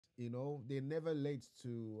they're never late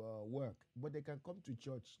to work, but they can come to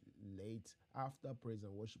church late after praise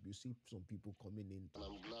and worship. You see some people coming in. And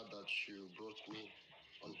I'm glad that you brought me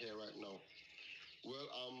on here right now. Well,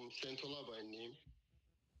 I'm Saintolar by name.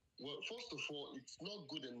 Well, first of all, it's not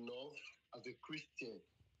good enough as a Christian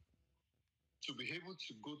to be able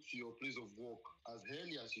to go to your place of work as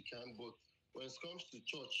early as you can, but when it comes to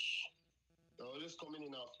church, you're always coming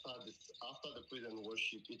in after the praise and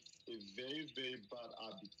worship. It's a very, very bad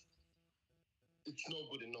habit. It's not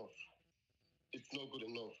good enough. It's not good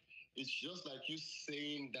enough. It's just like you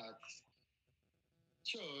saying that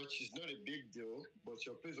church is not a big deal, but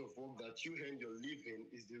your place of work that you earn your living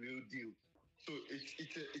is the real deal. So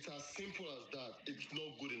it's as simple as that. It's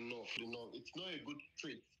not good enough. It's not a good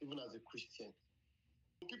trait, even as a Christian.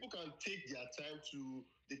 People can take their time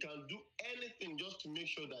they can do anything just to make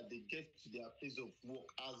sure that they get to their place of work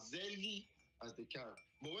as early as they can.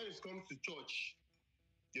 But when it comes to church,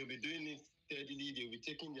 they'll be doing it steadily, they'll be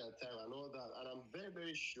taking their time and all that. And I'm very,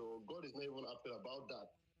 very sure God is not even happy about that.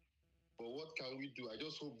 But what can we do? I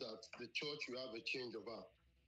just hope that the church will have a change of heart.